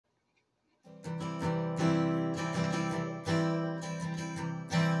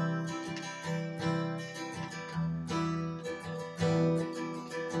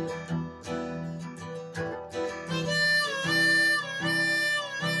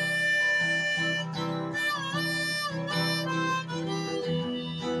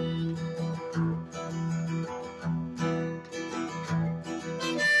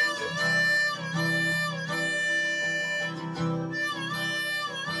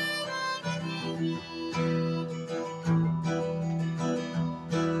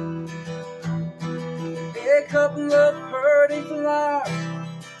couple of pretty flowers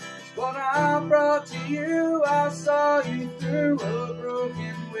is what I brought to you. I saw you through a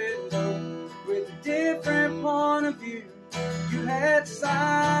broken window with a different point of view. You had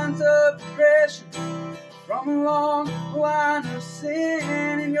signs of depression from a long line of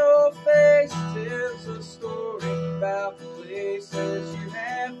sin, and your face tells a story about the places you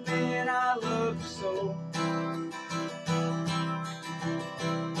have been. I love you so.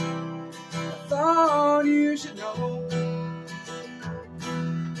 I thought you should know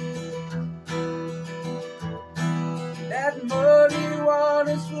that muddy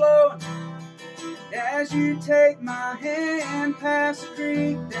water's flowing as you take my hand past the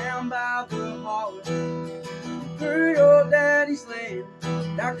creek down by the holler, through your daddy's land.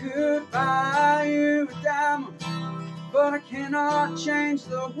 I could buy you a diamond, but I cannot change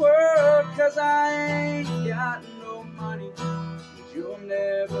the world, 'cause I ain't got no money. You'll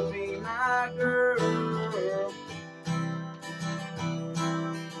never be my girl.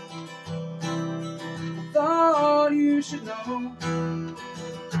 I thought you should know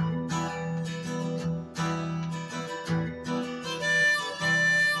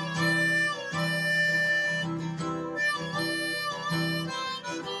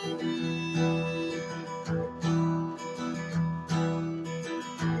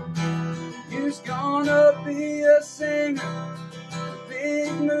you's gonna be a singer, a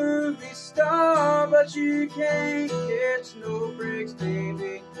big movie star, but you can't catch no breaks,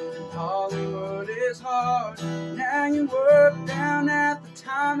 baby. Hollywood is hard. Now you work down at the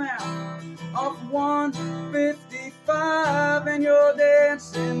timeout off 155, and you're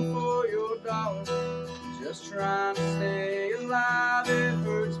dancing for your dollar, just trying to stay alive. It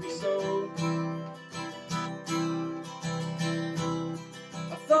hurts me so.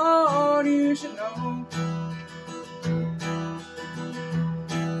 I thought you should know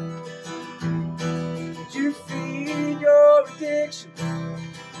that you feed your addiction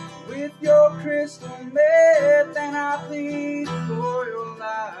with your crystal meth, and I plead for your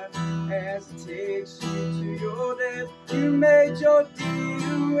life as it takes you to your death. You made your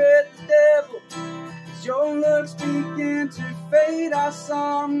deal with the devil as your looks begin to fade. I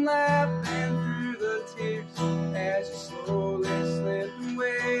saw him laughing through the tears as you slowly slipped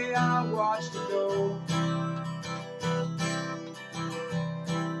away. I watched you go.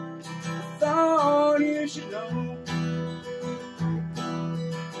 I thought you should know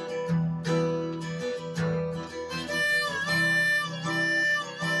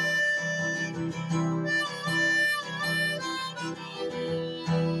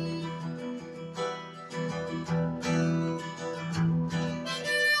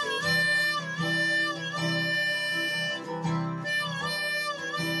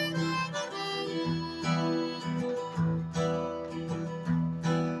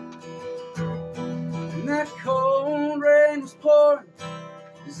that cold rain was pouring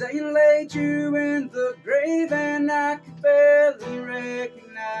as they laid you in the grave, and I could barely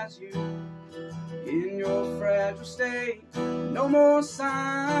recognize you in your fragile state. No more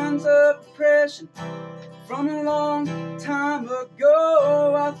signs of depression from a long time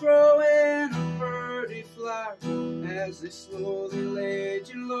ago. I throw in a pretty flower as they slowly laid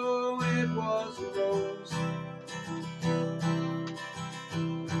you low. It was a rose.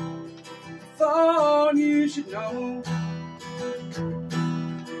 Thought you should know,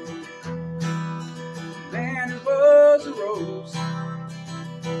 man, it was a rose. I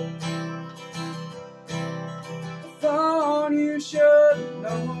thought you should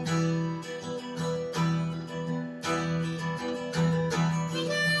know.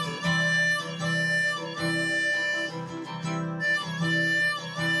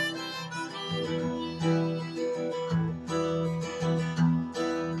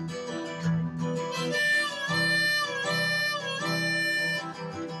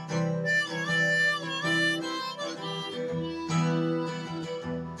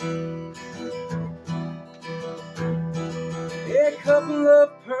 A couple of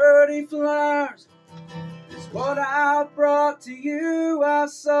pretty flowers is what I brought to you. I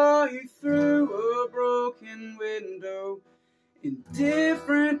saw you through a broken window in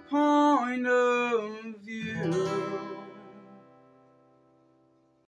different parts